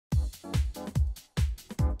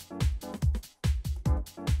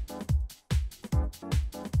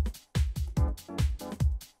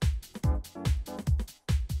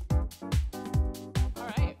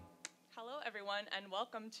and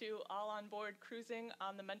welcome to All on Board Cruising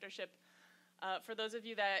on the Mentorship. For those of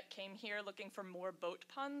you that came here looking for more boat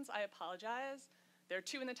puns, I apologize. There are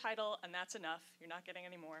 2 in the title, and that's enough. You're not getting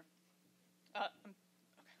any more. Okay.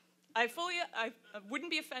 I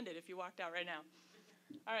wouldn't be offended if you walked out right now.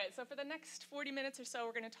 All right, so for the next 40 minutes or so,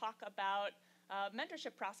 we're going to talk about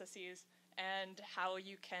mentorship processes and how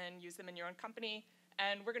you can use them in your own company.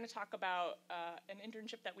 And we're going to talk about an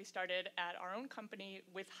internship that we started at our own company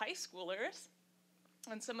with high schoolers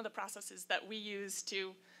and some of the processes that we use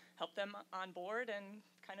to help them on board and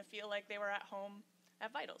kind of feel like they were at home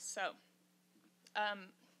at Vitals. So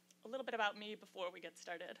a little bit about me before we get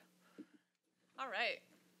started. All right,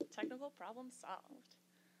 technical problem solved.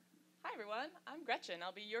 Hi, everyone. I'm Gretchen.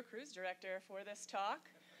 I'll be your cruise director for this talk.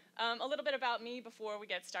 A little bit about me before we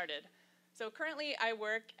get started. So currently, I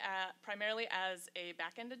work primarily as a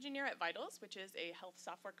back-end engineer at Vitals, which is a health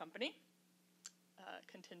software company.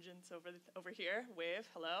 Contingents over here, wave,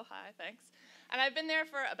 hello, hi, thanks. And I've been there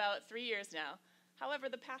for about 3 years now. However,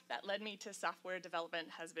 the path that led me to software development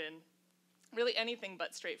has been really anything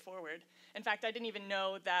but straightforward. In fact, I didn't even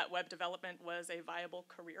know that web development was a viable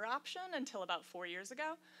career option until about 4 years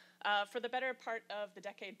ago. For the better part of the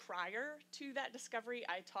decade prior to that discovery,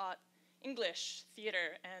 I taught English,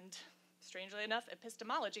 theater, and strangely enough,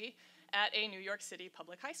 epistemology at a New York City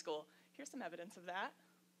public high school. Here's some evidence of that.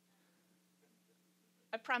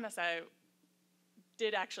 I promise I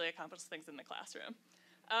did actually accomplish things in the classroom.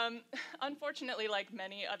 Unfortunately, like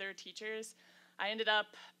many other teachers, I ended up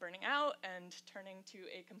burning out and turning to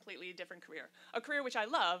a completely different career. A career which I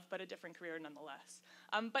love, but a different career nonetheless.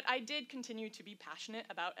 But I did continue to be passionate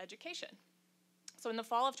about education. So in the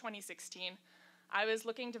fall of 2016, I was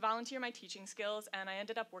looking to volunteer my teaching skills, and I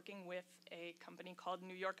ended up working with a company called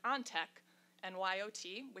New York On Tech,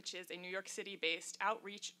 NYOT, which is a New York City-based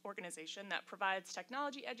outreach organization that provides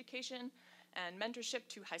technology education and mentorship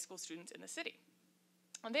to high school students in the city.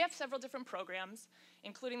 And they have several different programs,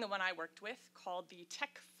 including the one I worked with called the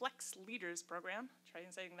Tech Flex Leaders Program. Try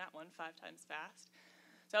saying that one 5 times fast.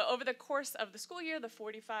 So over the course of the school year, the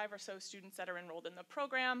 45 or so students that are enrolled in the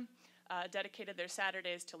program dedicated their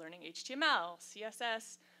Saturdays to learning HTML,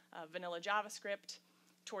 CSS, vanilla JavaScript,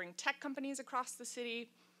 touring tech companies across the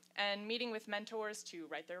city, and meeting with mentors to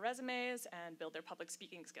write their resumes and build their public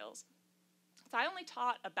speaking skills. So I only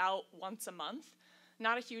taught about once a month,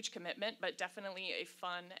 not a huge commitment, but definitely a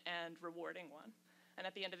fun and rewarding one. And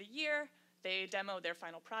at the end of the year, they demoed their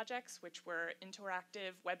final projects, which were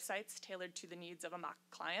interactive websites tailored to the needs of a mock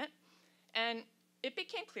client. And it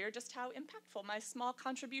became clear just how impactful my small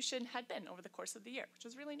contribution had been over the course of the year, which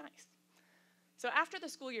was really nice. So after the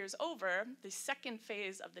school year is over, the second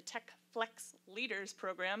phase of the Tech Flex Leaders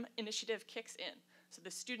Program initiative kicks in. So the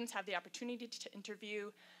students have the opportunity to interview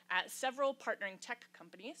at several partnering tech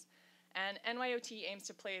companies, and NYOT aims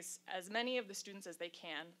to place as many of the students as they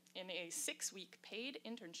can in a 6-week paid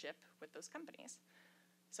internship with those companies.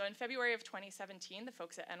 So in February of 2017, the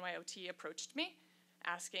folks at NYOT approached me,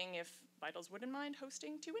 asking if Vitals wouldn't mind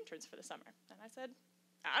hosting 2 interns for the summer. And I said,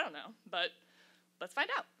 I don't know, but let's find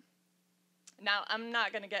out. Now, I'm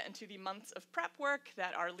not going to get into the months of prep work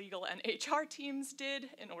that our legal and HR teams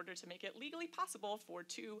did in order to make it legally possible for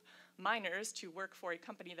 2 minors to work for a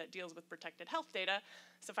company that deals with protected health data.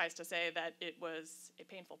 Suffice to say that it was a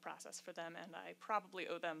painful process for them, and I probably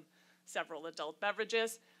owe them several adult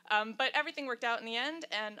beverages. But everything worked out in the end,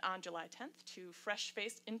 and on July 10th, 2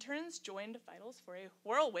 fresh-faced interns joined Vitals for a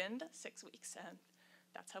whirlwind 6 weeks, and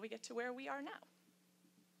that's how we get to where we are now.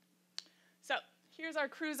 So here's our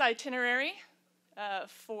cruise itinerary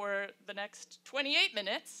for the next 28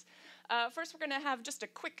 minutes. First, we're going to have just a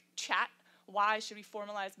quick chat. Why should we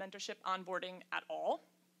formalize mentorship onboarding at all?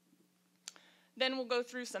 Then we'll go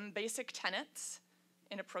through some basic tenets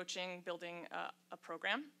in approaching building a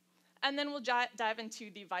program. And then we'll dive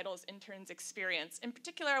into the Vitals interns experience. In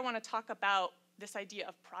particular, I want to talk about this idea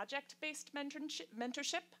of project-based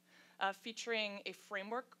mentorship, featuring a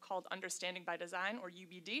framework called Understanding by Design, or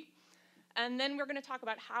UBD. And then we're going to talk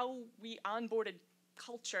about how we onboarded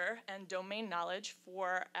culture and domain knowledge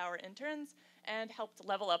for our interns and helped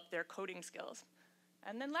level up their coding skills.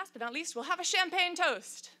 And then last but not least, we'll have a champagne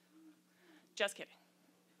toast. Just kidding.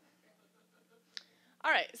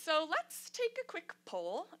 All right, so let's take a quick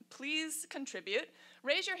poll. Please contribute.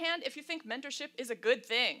 Raise your hand if you think mentorship is a good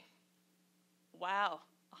thing. Wow,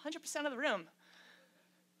 100% of the room.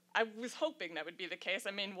 I was hoping that would be the case.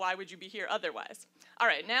 I mean, why would you be here otherwise? All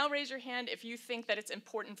right, now raise your hand if you think that it's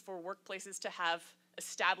important for workplaces to have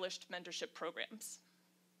established mentorship programs.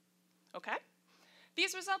 Okay?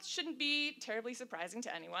 These results shouldn't be terribly surprising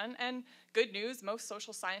to anyone, and good news, most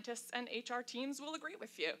social scientists and HR teams will agree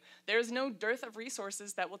with you. There is no dearth of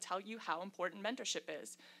resources that will tell you how important mentorship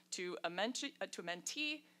is to a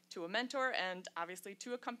mentee, to a mentor, and obviously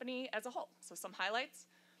to a company as a whole. So some highlights.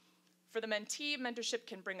 For the mentee, mentorship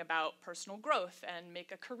can bring about personal growth and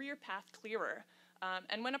make a career path clearer.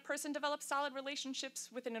 And when a person develops solid relationships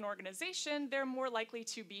within an organization, they're more likely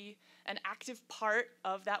to be an active part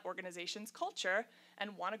of that organization's culture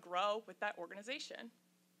and want to grow with that organization.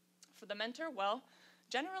 For the mentor, well,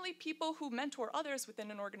 generally people who mentor others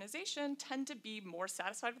within an organization tend to be more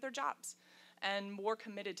satisfied with their jobs and more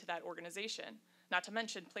committed to that organization. Not to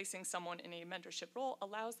mention, placing someone in a mentorship role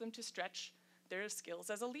allows them to stretch their skills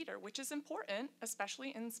as a leader, which is important,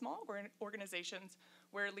 especially in small organizations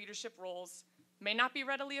where leadership roles may not be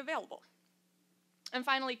readily available. And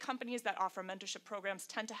finally, companies that offer mentorship programs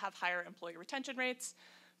tend to have higher employee retention rates.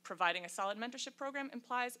 Providing a solid mentorship program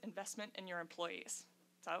implies investment in your employees.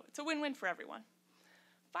 So it's a win-win for everyone.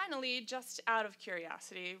 Finally, just out of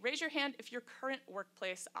curiosity, raise your hand if your current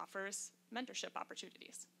workplace offers mentorship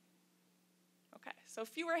opportunities. Okay, so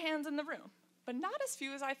fewer hands in the room, but not as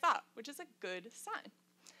few as I thought, which is a good sign.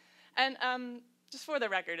 And just for the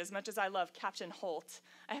record, as much as I love Captain Holt,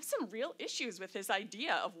 I have some real issues with his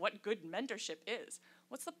idea of what good mentorship is.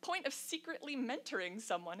 What's the point of secretly mentoring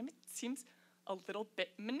someone? I mean, it seems a little bit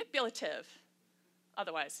manipulative.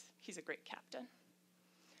 Otherwise, he's a great captain.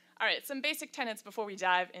 All right, some basic tenets before we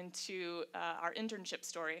dive into our internship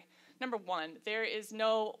story. Number one, there is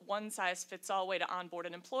no one-size-fits-all way to onboard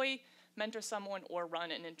an employee, mentor someone, or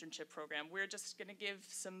run an internship program. We're just gonna give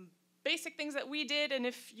some basic things that we did, and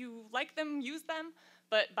if you like them, use them,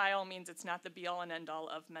 but by all means, it's not the be-all and end-all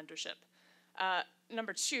of mentorship.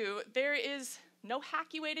 Number two, there is no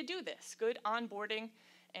hacky way to do this. Good onboarding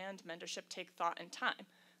and mentorship take thought and time.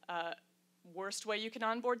 Worst way you can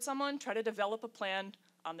onboard someone, try to develop a plan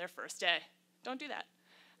on their first day. Don't do that.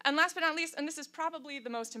 And last but not least, and this is probably the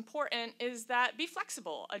most important, is that be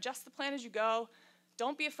flexible. Adjust the plan as you go.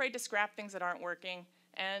 Don't be afraid to scrap things that aren't working.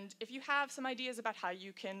 And if you have some ideas about how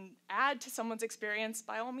you can add to someone's experience,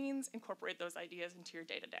 by all means, incorporate those ideas into your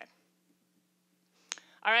day-to-day.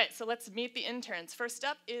 All right, so let's meet the interns. First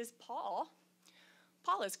up is Paul.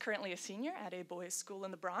 Paul is currently a senior at a boys' school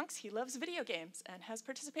in the Bronx. He loves video games and has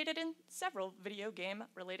participated in several video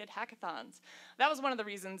game-related hackathons. That was one of the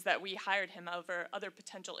reasons that we hired him over other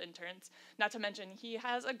potential interns. Not to mention, he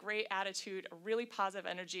has a great attitude, a really positive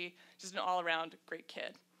energy, just an all-around great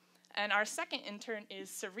kid. And our second intern is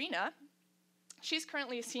Serena. She's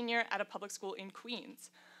currently a senior at a public school in Queens.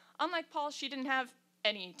 Unlike Paul, she didn't have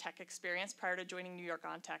any tech experience prior to joining New York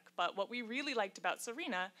On Tech, but what we really liked about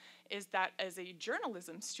Serena is that as a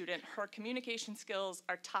journalism student, her communication skills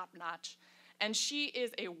are top-notch, and she is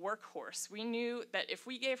a workhorse. We knew that if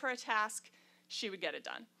we gave her a task, she would get it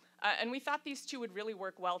done. And we thought these two would really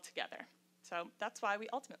work well together. So that's why we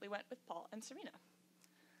ultimately went with Paul and Serena.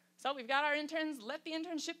 So we've got our interns, let the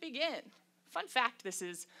internship begin. Fun fact, this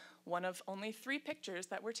is one of only 3 pictures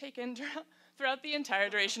that were taken throughout the entire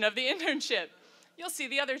duration of the internship. You'll see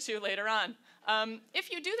the other 2 later on.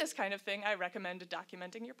 If you do this kind of thing, I recommend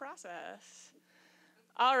documenting your process.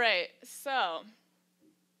 All right, so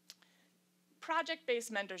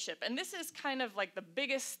project-based mentorship, and this is kind of like the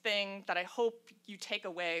biggest thing that I hope you take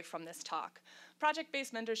away from this talk.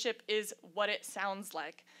 Project-based mentorship is what it sounds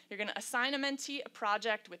like. You're gonna assign a mentee a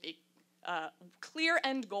project with a clear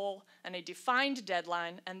end goal and a defined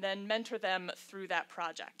deadline, and then mentor them through that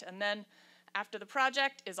project. And then after the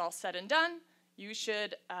project is all said and done, you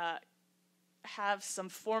should have some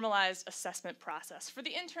formalized assessment process. For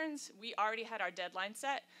the interns, we already had our deadline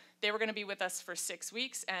set. They were gonna be with us for 6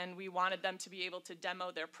 weeks, and we wanted them to be able to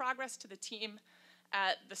demo their progress to the team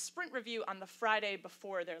at the sprint review on the Friday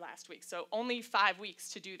before their last week. So only 5 weeks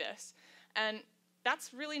to do this. And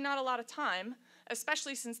that's really not a lot of time,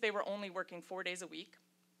 especially since they were only working 4 days a week.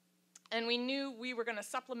 And we knew we were gonna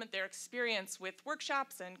supplement their experience with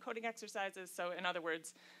workshops and coding exercises. So in other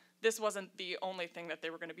words, this wasn't the only thing that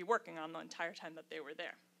they were gonna be working on the entire time that they were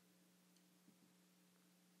there.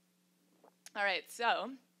 All right,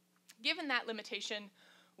 so given that limitation,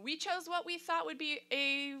 we chose what we thought would be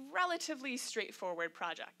a relatively straightforward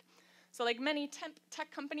project. So like many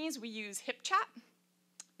tech companies, we use HipChat,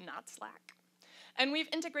 not Slack. And we've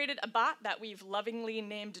integrated a bot that we've lovingly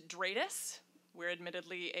named Dratus. We're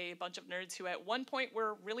admittedly a bunch of nerds who at one point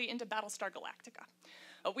were really into Battlestar Galactica.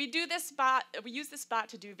 We use this bot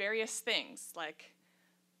to do various things, like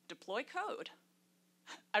deploy code.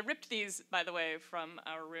 I ripped these, by the way, from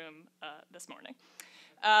our room this morning.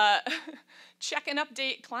 Check and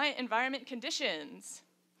update client environment conditions,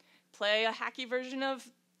 play a hacky version of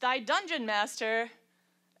Thy Dungeon Master,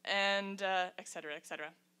 and et cetera, et cetera.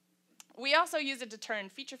 We also use it to turn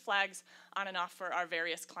feature flags on and off for our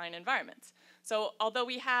various client environments. So although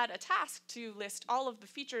we had a task to list all of the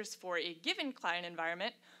features for a given client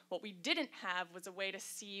environment, what we didn't have was a way to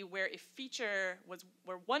see where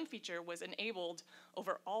one feature was enabled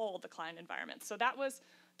over all the client environments. So that was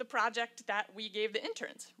the project that we gave the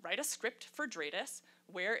interns. Write a script for Dratus,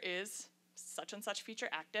 where is such and such feature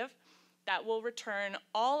active, that will return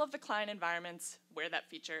all of the client environments where that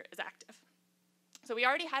feature is active. So we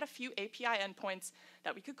already had a few API endpoints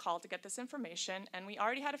that we could call to get this information, and we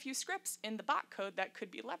already had a few scripts in the bot code that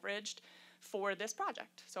could be leveraged for this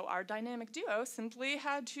project. So our dynamic duo simply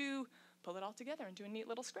had to pull it all together into a neat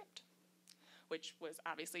little script, which was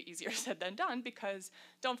obviously easier said than done because,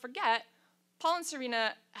 don't forget, Paul and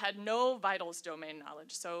Serena had no vitals domain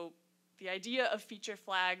knowledge. So the idea of feature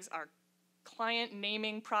flags, our client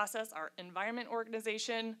naming process, our environment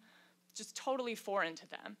organization, just totally foreign to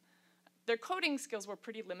them. Their coding skills were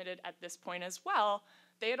pretty limited at this point as well.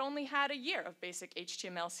 They had only had a year of basic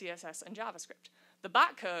HTML, CSS, and JavaScript. The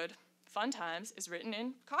bot code, fun times, is written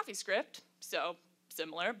in CoffeeScript, so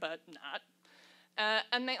similar, but not.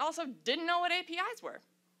 And they also didn't know what APIs were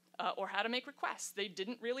or how to make requests. They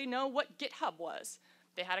didn't really know what GitHub was.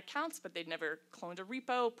 They had accounts, but they'd never cloned a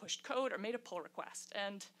repo, pushed code, or made a pull request.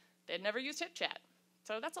 And they'd never used HipChat.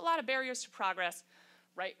 So that's a lot of barriers to progress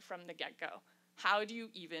right from the get-go. How do you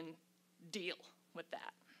even deal with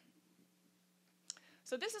that?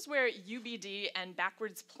 So this is where UBD and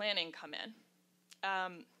backwards planning come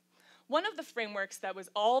in. One of the frameworks that was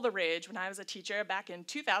all the rage when I was a teacher back in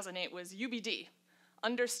 2008 was UBD,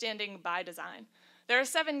 Understanding by Design. There are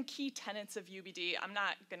 7 key tenets of UBD. I'm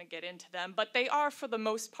not going to get into them, but they are for the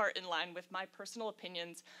most part in line with my personal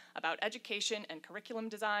opinions about education and curriculum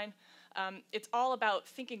design. It's all about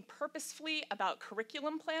thinking purposefully about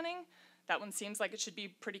curriculum planning. That one seems like it should be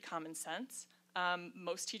pretty common sense.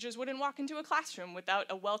 Most teachers wouldn't walk into a classroom without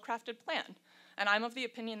a well-crafted plan. And I'm of the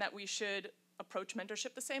opinion that we should approach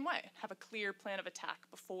mentorship the same way. Have a clear plan of attack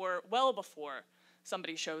well before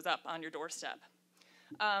somebody shows up on your doorstep.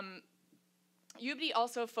 UBD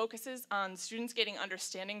also focuses on students getting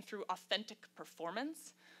understanding through authentic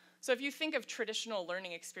performance. So if you think of traditional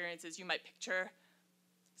learning experiences, you might picture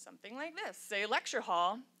something like this. Say lecture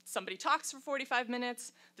hall, somebody talks for 45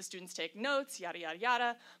 minutes, the students take notes, yada, yada,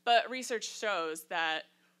 yada, but research shows that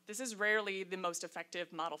this is rarely the most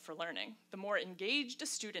effective model for learning. The more engaged a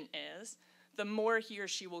student is, the more he or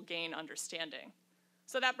she will gain understanding.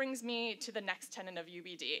 So that brings me to the next tenet of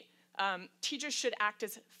UBD. Teachers should act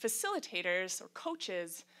as facilitators or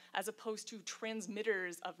coaches as opposed to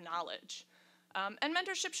transmitters of knowledge. And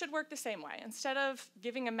mentorship should work the same way. Instead of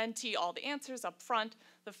giving a mentee all the answers up front,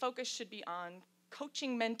 the focus should be on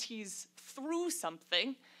coaching mentees through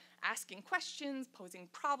something, asking questions, posing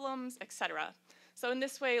problems, etc. So in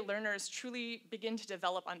this way, learners truly begin to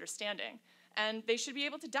develop understanding. And they should be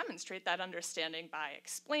able to demonstrate that understanding by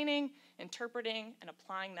explaining, interpreting, and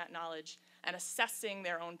applying that knowledge, and assessing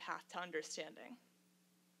their own path to understanding.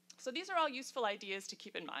 So these are all useful ideas to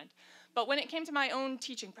keep in mind. But when it came to my own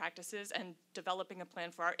teaching practices and developing a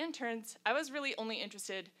plan for our interns, I was really only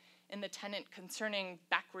interested in the tenet concerning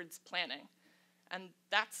backwards planning. And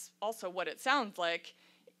that's also what it sounds like.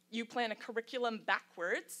 You plan a curriculum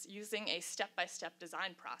backwards using a step-by-step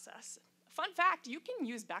design process. Fun fact, you can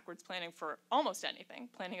use backwards planning for almost anything.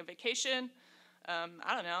 Planning a vacation,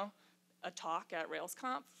 I don't know, a talk at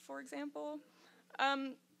RailsConf, for example.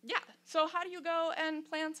 Yeah, so how do you go and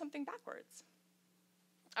plan something backwards?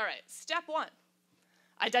 All right, step 1,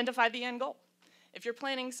 identify the end goal. If you're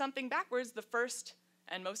planning something backwards, the first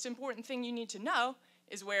and most important thing you need to know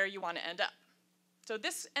is where you want to end up. So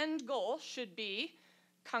this end goal should be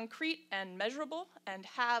concrete and measurable and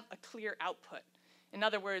have a clear output. In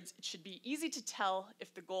other words, it should be easy to tell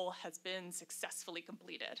if the goal has been successfully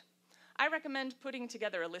completed. I recommend putting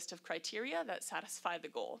together a list of criteria that satisfy the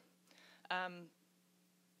goal.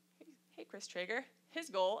 Hey, Chris Traeger, his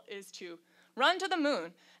goal is to run to the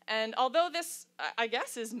moon. And although this, I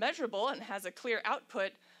guess, is measurable and has a clear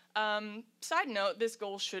output, side note, this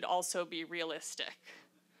goal should also be realistic.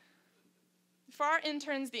 For our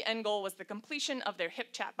interns, the end goal was the completion of their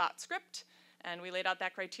HipChat bot script, and we laid out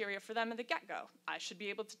that criteria for them at the get-go. I should be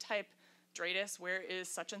able to type Dratus, where is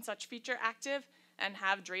such and such feature active, and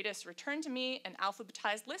have Dratus return to me an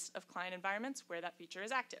alphabetized list of client environments where that feature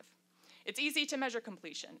is active. It's easy to measure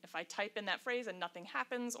completion. If I type in that phrase and nothing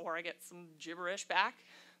happens, or I get some gibberish back,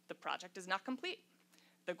 the project is not complete.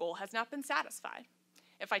 The goal has not been satisfied.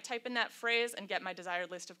 If I type in that phrase and get my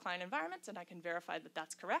desired list of client environments and I can verify that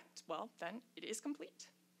that's correct, well, then it is complete.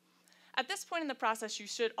 At this point in the process, you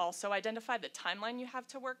should also identify the timeline you have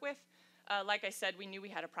to work with. Like I said, we knew we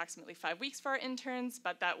had approximately 5 weeks for our interns,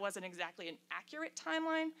 but that wasn't exactly an accurate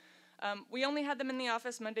timeline. We only had them in the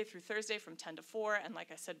office Monday through Thursday from 10 to 4, and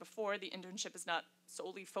like I said before, the internship is not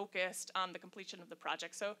solely focused on the completion of the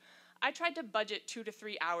project. So I tried to budget 2 to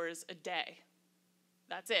 3 hours a day.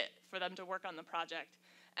 That's it, for them to work on the project.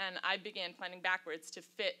 And I began planning backwards to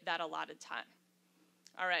fit that allotted time.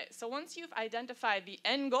 All right, so once you've identified the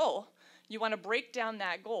end goal, you want to break down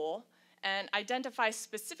that goal and identify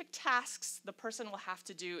specific tasks the person will have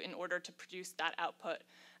to do in order to produce that output.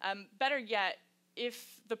 Better yet,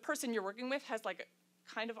 if the person you're working with has like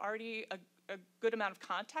kind of already a good amount of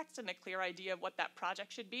context and a clear idea of what that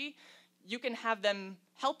project should be, you can have them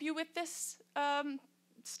help you with this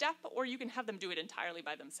step, or you can have them do it entirely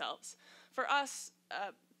by themselves. For us,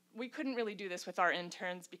 we couldn't really do this with our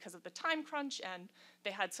interns because of the time crunch, and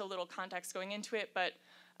they had so little context going into it, but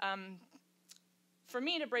for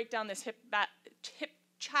me to break down this hip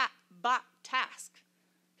chat bot task,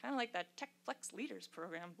 kind of like that Tech Flex Leaders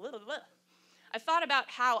program, blah, blah, blah. I thought about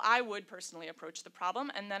how I would personally approach the problem,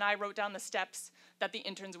 and then I wrote down the steps that the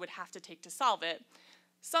interns would have to take to solve it.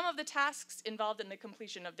 Some of the tasks involved in the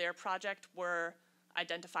completion of their project were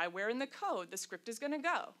identify where in the code the script is going to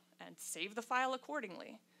go and save the file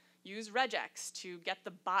accordingly. Use regex to get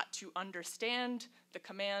the bot to understand the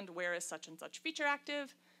command where is such and such feature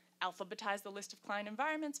active, alphabetize the list of client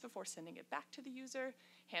environments before sending it back to the user,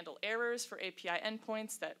 handle errors for API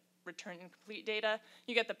endpoints that return incomplete data.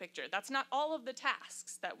 You get the picture. That's not all of the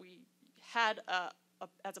tasks that we had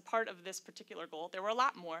as a part of this particular goal. There were a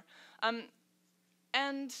lot more.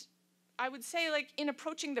 And I would say, like, in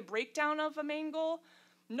approaching the breakdown of a main goal,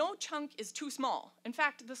 no chunk is too small. In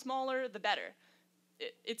fact, the smaller, the better.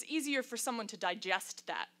 It's easier for someone to digest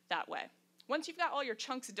that way. Once you've got all your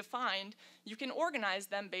chunks defined, you can organize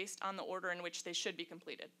them based on the order in which they should be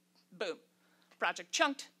completed. Boom. Project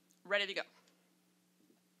chunked, ready to go.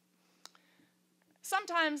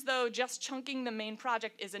 Sometimes, though, just chunking the main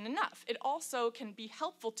project isn't enough. It also can be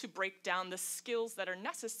helpful to break down the skills that are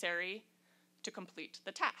necessary to complete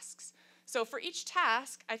the tasks. So for each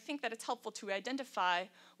task, I think that it's helpful to identify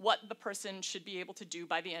what the person should be able to do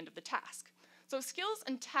by the end of the task. So skills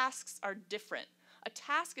and tasks are different. A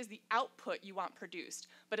task is the output you want produced,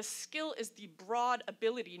 but a skill is the broad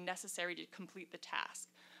ability necessary to complete the task.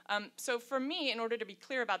 So for me, in order to be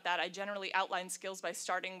clear about that, I generally outline skills by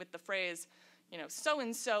starting with the phrase,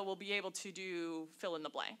 so-and-so will be able to do fill in the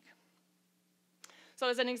blank. So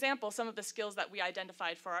as an example, some of the skills that we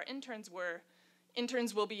identified for our interns were,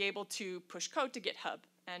 interns will be able to push code to GitHub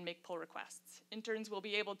and make pull requests. Interns will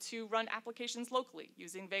be able to run applications locally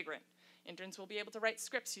using Vagrant. Interns will be able to write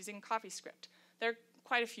scripts using CoffeeScript. There are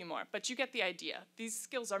quite a few more, but you get the idea. These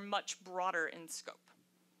skills are much broader in scope.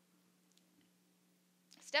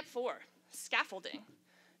 Step 4, scaffolding.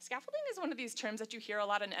 Scaffolding is one of these terms that you hear a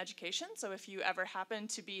lot in education, so if you ever happen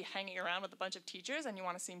to be hanging around with a bunch of teachers and you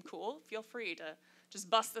want to seem cool, feel free to just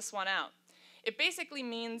bust this one out. It basically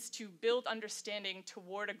means to build understanding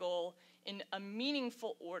toward a goal in a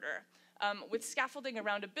meaningful order. With scaffolding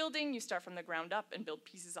around a building, you start from the ground up and build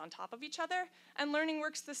pieces on top of each other, and learning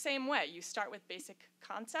works the same way. You start with basic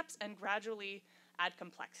concepts and gradually add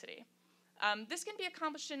complexity. This can be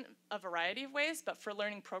accomplished in a variety of ways, but for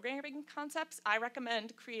learning programming concepts, I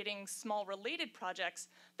recommend creating small related projects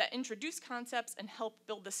that introduce concepts and help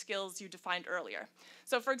build the skills you defined earlier.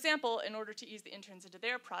 So for example, in order to ease the interns into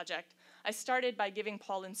their project, I started by giving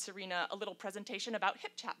Paul and Serena a little presentation about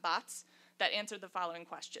hip chatbots that answered the following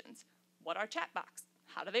questions. What are chatbots?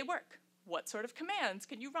 How do they work? What sort of commands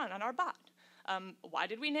can you run on our bot? Why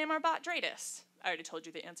did we name our bot Dratus? I already told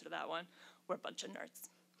you the answer to that one. We're a bunch of nerds.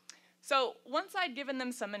 So once I'd given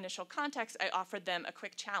them some initial context, I offered them a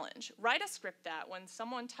quick challenge. Write a script that when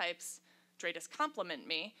someone types, Dratus compliment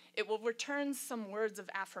me, it will return some words of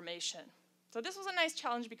affirmation. So this was a nice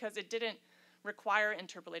challenge because it didn't require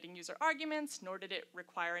interpolating user arguments, nor did it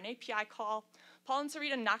require an API call. Paul and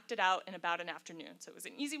Serena knocked it out in about an afternoon. So it was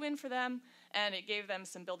an easy win for them, and it gave them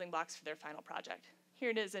some building blocks for their final project. Here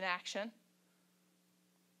it is in action.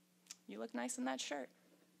 You look nice in that shirt.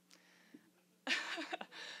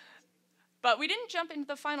 But we didn't jump into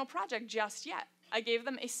the final project just yet. I gave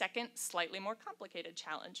them a second, slightly more complicated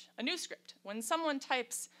challenge, a new script. When someone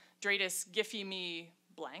types Dratus Giphy me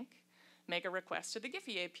blank, make a request to the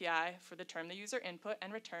Giphy API for the term the user input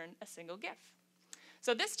and return a single GIF.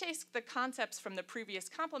 So this takes the concepts from the previous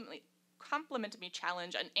compliment me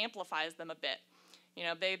challenge and amplifies them a bit.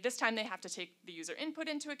 This time they have to take the user input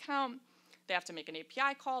into account, they have to make an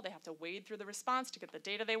API call, they have to wade through the response to get the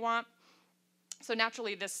data they want. So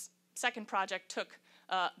naturally this second project took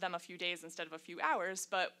them a few days instead of a few hours,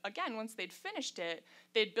 but again, once they'd finished it,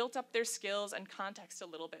 they'd built up their skills and context a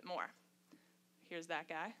little bit more. Here's that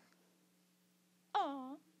guy.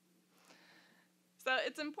 Aww. So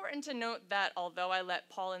it's important to note that although I let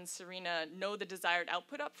Paul and Serena know the desired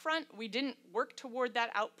output up front, we didn't work toward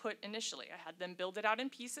that output initially. I had them build it out in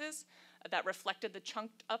pieces that reflected the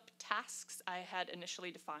chunked up tasks I had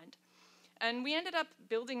initially defined. And we ended up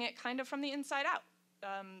building it kind of from the inside out,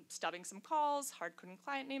 stubbing some calls, hard-coding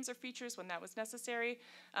client names or features when that was necessary,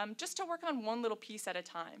 just to work on one little piece at a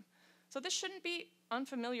time. So this shouldn't be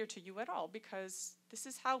unfamiliar to you at all, because this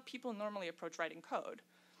is how people normally approach writing code.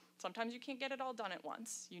 Sometimes you can't get it all done at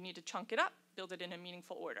once. You need to chunk it up, build it in a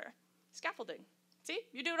meaningful order. Scaffolding. See,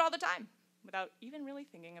 you do it all the time without even really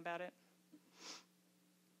thinking about it.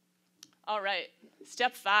 All right,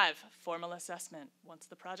 step 5, formal assessment, once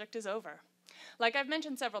the project is over. Like I've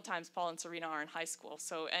mentioned several times, Paul and Serena are in high school,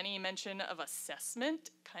 so any mention of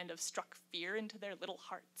assessment kind of struck fear into their little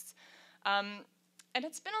hearts. And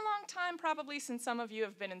it's been a long time probably since some of you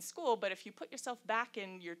have been in school, but if you put yourself back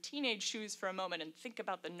in your teenage shoes for a moment and think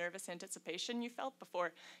about the nervous anticipation you felt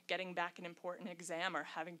before getting back an important exam or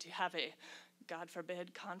having to have a, God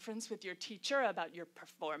forbid, conference with your teacher about your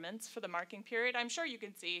performance for the marking period, I'm sure you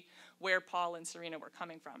can see where Paul and Serena were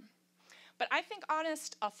coming from. But I think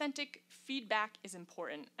honest, authentic feedback is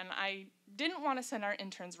important, and I didn't want to send our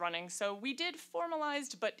interns running, so we did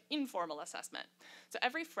formalized but informal assessment. So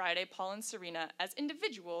every Friday, Paul and Serena, as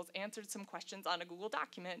individuals, answered some questions on a Google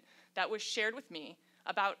document that was shared with me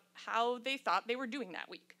about how they thought they were doing that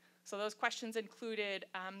week. So those questions included,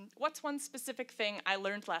 what's one specific thing I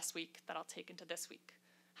learned last week that I'll take into this week?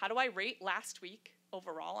 How do I rate last week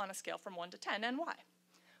overall on a scale from 1 to 10, and why?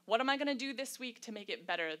 What am I going to do this week to make it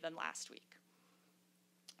better than last week?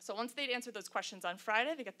 So once they'd answered those questions on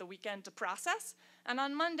Friday, they get the weekend to process, and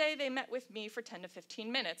on Monday they met with me for 10 to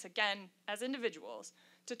 15 minutes, again, as individuals,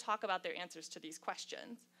 to talk about their answers to these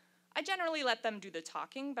questions. I generally let them do the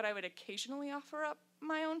talking, but I would occasionally offer up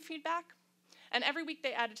my own feedback. And every week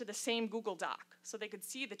they added to the same Google Doc, so they could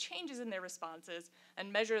see the changes in their responses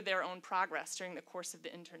and measure their own progress during the course of the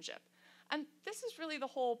internship. And this is really the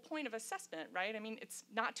whole point of assessment, right? I mean, it's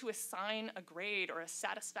not to assign a grade or a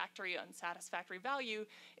satisfactory, unsatisfactory value.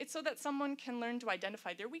 It's so that someone can learn to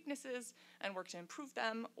identify their weaknesses and work to improve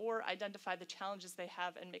them, or identify the challenges they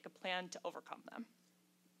have and make a plan to overcome them.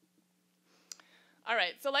 All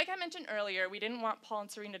right, so like I mentioned earlier, we didn't want Paul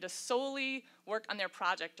and Serena to solely work on their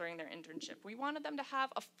project during their internship. We wanted them to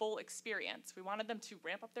have a full experience. We wanted them to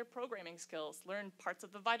ramp up their programming skills, learn parts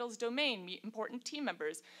of the vitals domain, meet important team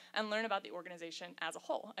members, and learn about the organization as a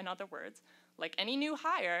whole. In other words, like any new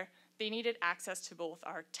hire, they needed access to both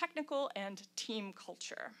our technical and team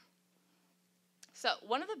culture. So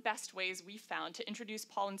one of the best ways we found to introduce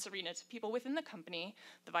Paul and Serena to people within the company,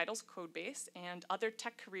 the Vitals codebase, and other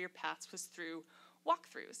tech career paths was through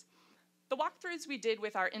walkthroughs. The walkthroughs we did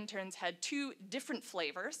with our interns had 2 different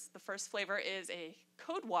flavors. The first flavor is a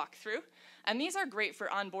code walkthrough, and these are great for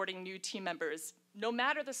onboarding new team members, no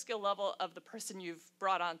matter the skill level of the person you've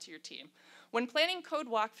brought onto your team. When planning code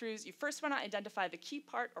walkthroughs, you first want to identify the key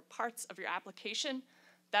part or parts of your application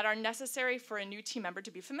that are necessary for a new team member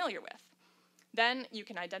to be familiar with. Then you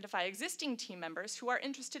can identify existing team members who are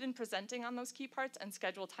interested in presenting on those key parts and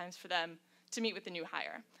schedule times for them to meet with the new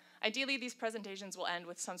hire. Ideally, these presentations will end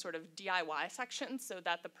with some sort of DIY section so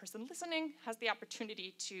that the person listening has the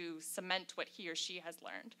opportunity to cement what he or she has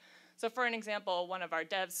learned. So for an example, one of our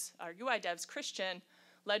devs, our UI devs, Christian,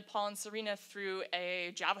 led Paul and Serena through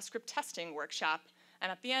a JavaScript testing workshop,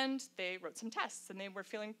 and at the end, they wrote some tests, and they were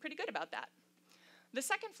feeling pretty good about that. The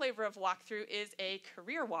second flavor of walkthrough is a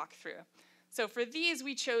career walkthrough. So for these,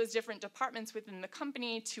 we chose different departments within the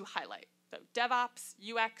company to highlight. So DevOps,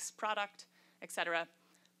 UX, product, etc.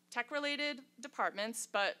 Tech-related departments,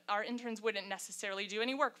 but our interns wouldn't necessarily do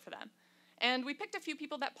any work for them. And we picked a few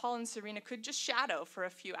people that Paul and Serena could just shadow for a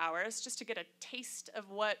few hours just to get a taste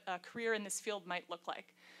of what a career in this field might look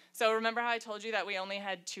like. So remember how I told you that we only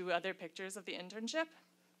had 2 other pictures of the internship?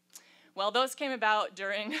 Well, those came about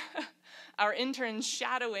during our interns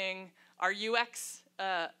shadowing our UX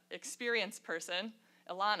experienced person,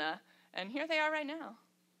 Ilana, and here they are right now.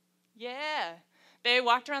 Yeah. They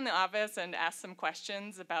walked around the office and asked some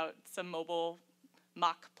questions about some mobile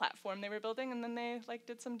mock platform they were building, and then they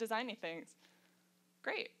did some designy things.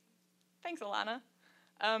 Great. Thanks, Ilana.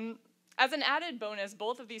 As an added bonus,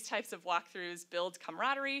 both of these types of walkthroughs build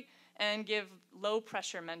camaraderie and give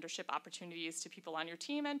low-pressure mentorship opportunities to people on your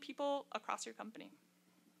team and people across your company.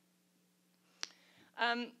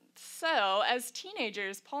 So, as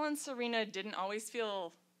teenagers, Paul and Serena didn't always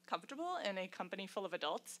feel comfortable in a company full of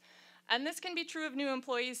adults. And this can be true of new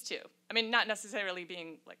employees too. I mean, not necessarily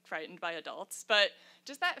being like frightened by adults, but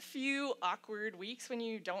just that few awkward weeks when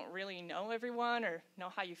you don't really know everyone or know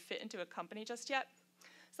how you fit into a company just yet.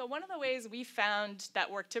 So one of the ways we found that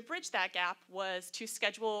worked to bridge that gap was to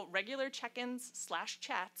schedule regular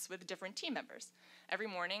check-ins/chats with different team members. Every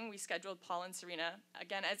morning, we scheduled Paul and Serena,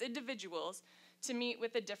 again, as individuals, to meet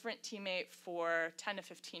with a different teammate for 10 to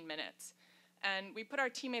 15 minutes. And we put our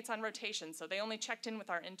teammates on rotation, so they only checked in with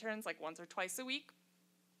our interns like once or twice a week.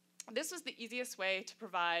 This was the easiest way to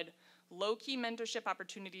provide low-key mentorship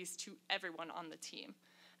opportunities to everyone on the team.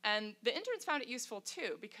 And the interns found it useful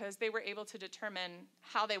too, because they were able to determine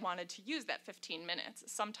how they wanted to use that 15 minutes.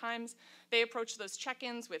 Sometimes they approached those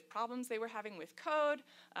check-ins with problems they were having with code,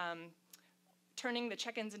 turning the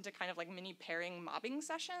check-ins into kind of like mini pairing mobbing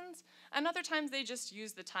sessions. And other times they just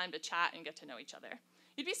used the time to chat and get to know each other.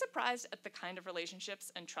 You'd be surprised at the kind of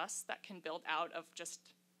relationships and trusts that can build out of just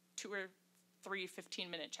 2 or 3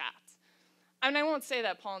 15-minute chats. And I won't say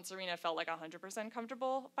that Paul and Serena felt like 100%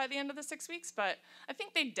 comfortable by the end of the 6 weeks, but I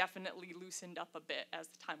think they definitely loosened up a bit as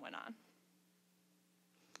the time went on.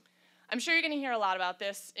 I'm sure you're going to hear a lot about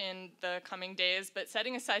this in the coming days, but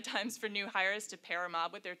setting aside times for new hires to pair or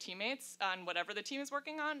mob with their teammates on whatever the team is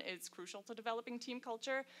working on is crucial to developing team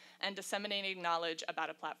culture and disseminating knowledge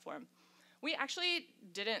about a platform. We actually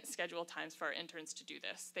didn't schedule times for our interns to do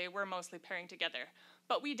this. They were mostly pairing together.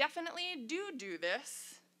 But we definitely do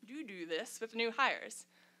this with new hires.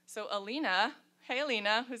 So Alina, hey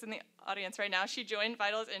Alina, who's in the audience right now, she joined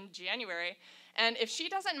Vitals in January. And if she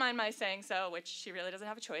doesn't mind my saying so, which she really doesn't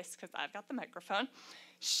have a choice because I've got the microphone,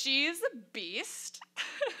 she's a beast,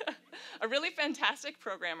 a really fantastic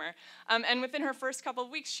programmer. And within her first couple of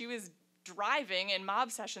weeks, she was driving in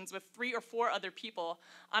mob sessions with 3 or 4 other people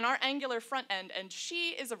on our Angular front end, and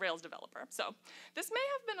she is a Rails developer. So this may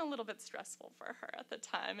have been a little bit stressful for her at the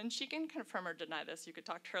time, and she can confirm or deny this. You could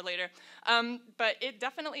talk to her later. But it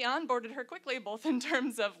definitely onboarded her quickly, both in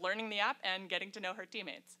terms of learning the app and getting to know her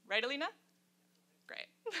teammates. Right, Alina? Great.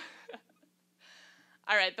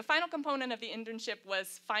 All right, the final component of the internship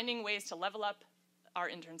was finding ways to level up our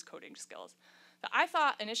interns' coding skills. I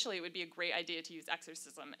thought initially it would be a great idea to use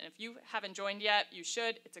Exercism, and if you haven't joined yet, you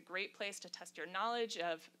should. It's a great place to test your knowledge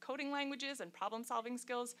of coding languages and problem-solving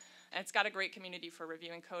skills, and it's got a great community for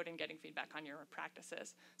reviewing code and getting feedback on your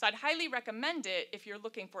practices. So I'd highly recommend it if you're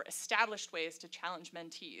looking for established ways to challenge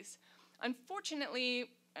mentees. Unfortunately,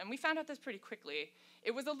 and we found out this pretty quickly, it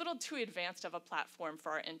was a little too advanced of a platform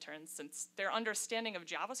for our interns since their understanding of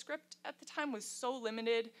JavaScript at the time was so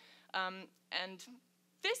limited, and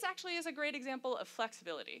this actually is a great example of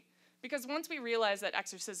flexibility, because once we realized that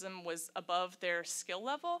Exercism was above their skill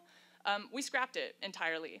level, we scrapped it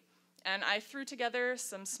entirely. And I threw together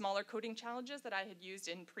some smaller coding challenges that I had used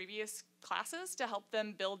in previous classes to help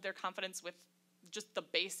them build their confidence with just the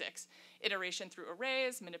basics: iteration through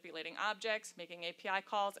arrays, manipulating objects, making API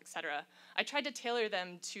calls, etc. I tried to tailor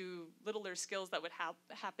them to littler skills that would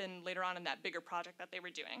happen later on in that bigger project that they were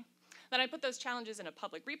doing. Then I put those challenges in a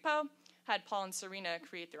public repo, had Paul and Serena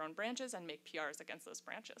create their own branches and make PRs against those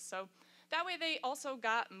branches. So that way they also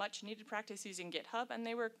got much needed practice using GitHub, and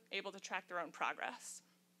they were able to track their own progress.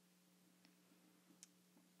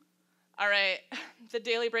 All right, the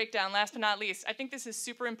daily breakdown, last but not least. I think this is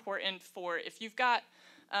super important for if you've got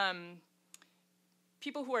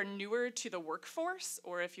people who are newer to the workforce,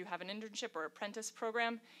 or if you have an internship or apprentice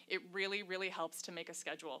program. It really, really helps to make a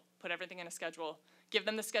schedule, put everything in a schedule, give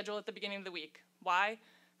them the schedule at the beginning of the week. Why?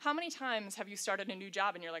 How many times have you started a new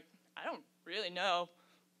job and you're like, I don't really know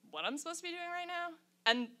what I'm supposed to be doing right now?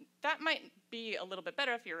 And that might be a little bit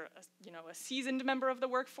better if you're a seasoned member of the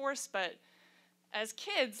workforce, but as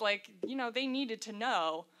kids, they needed to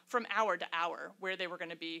know from hour to hour where they were going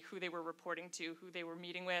to be, who they were reporting to, who they were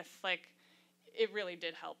meeting with. It really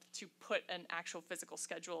did help to put an actual physical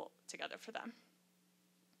schedule together for them.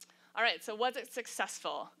 All right, so was it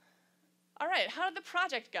successful? All right, how did the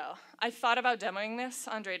project go? I thought about demoing this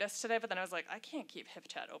on Dredas today, but then I was like, I can't keep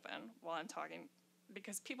HipChat open while I'm talking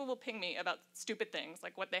because people will ping me about stupid things,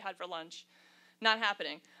 like what they had for lunch. Not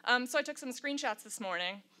happening. So I took some screenshots this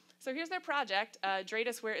morning. So here's their project.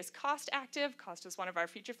 Dredas where is cost active? Cost is one of our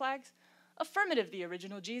feature flags. Affirmative, the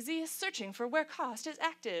original GZ is searching for where cost is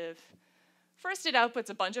active. First, it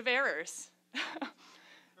outputs a bunch of errors.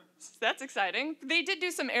 So that's exciting. They did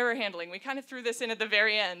do some error handling. We kind of threw this in at the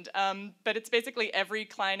very end, but it's basically every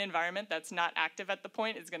client environment that's not active at the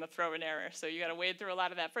point is going to throw an error. So you got to wade through a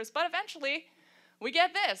lot of that first. But eventually, we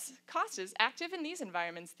get this. Cost is active in these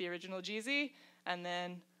environments, the original GZ, and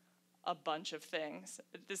then a bunch of things.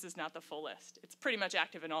 This is not the full list. It's pretty much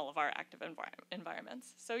active in all of our active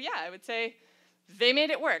environments. So yeah, I would say they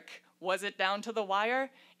made it work. Was it down to the wire?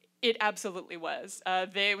 It absolutely was.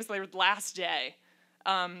 It was their last day,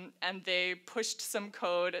 and they pushed some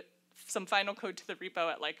final code to the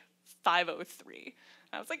repo at like 5:03.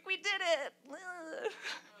 I was like, we did it!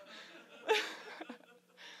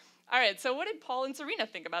 All right, so what did Paul and Serena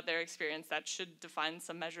think about their experience? That should define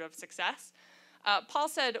some measure of success. Paul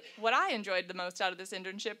said, what I enjoyed the most out of this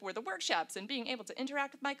internship were the workshops and being able to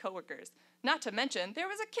interact with my coworkers. Not to mention, there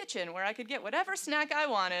was a kitchen where I could get whatever snack I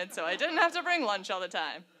wanted, so I didn't have to bring lunch all the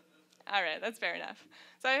time. All right, that's fair enough.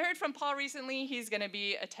 So I heard from Paul recently he's going to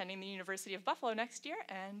be attending the University of Buffalo next year,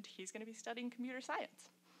 and he's going to be studying computer science.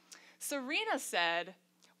 Serena said,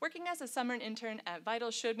 working as a summer intern at Vital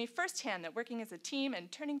showed me firsthand that working as a team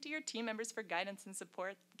and turning to your team members for guidance and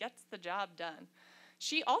support gets the job done.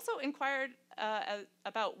 She also inquired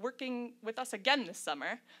about working with us again this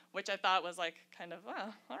summer, which I thought was like kind of,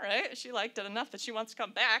 well, all right, she liked it enough that she wants to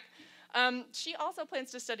come back. She also plans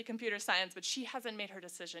to study computer science, but she hasn't made her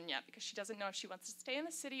decision yet because she doesn't know if she wants to stay in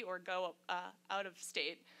the city or go out of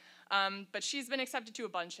state. But she's been accepted to a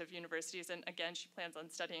bunch of universities, and again, she plans on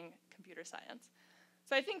studying computer science.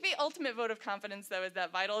 So I think the ultimate vote of confidence, though, is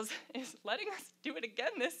that Vitals is letting us do it again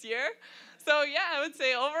this year. So yeah, I would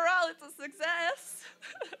say overall it's a success.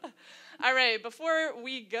 All right, before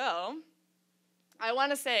we go, I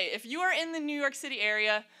want to say, if you are in the New York City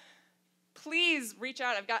area, please reach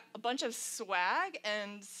out. I've got a bunch of swag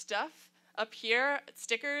and stuff up here,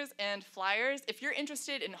 stickers and flyers. If you're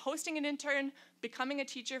interested in hosting an intern, becoming a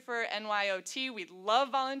teacher for NYOT, we'd love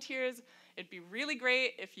volunteers. It'd be really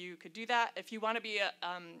great if you could do that. If you want to be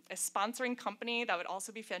a sponsoring company, that would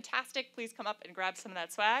also be fantastic. Please come up and grab some of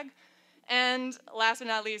that swag. And last but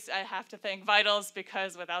not least, I have to thank Vitals,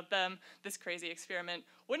 because without them, this crazy experiment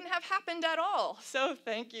wouldn't have happened at all. So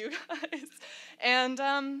thank you, guys. And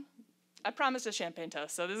I promised a champagne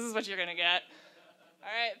toast, so this is what you're going to get. All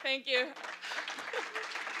right, thank you.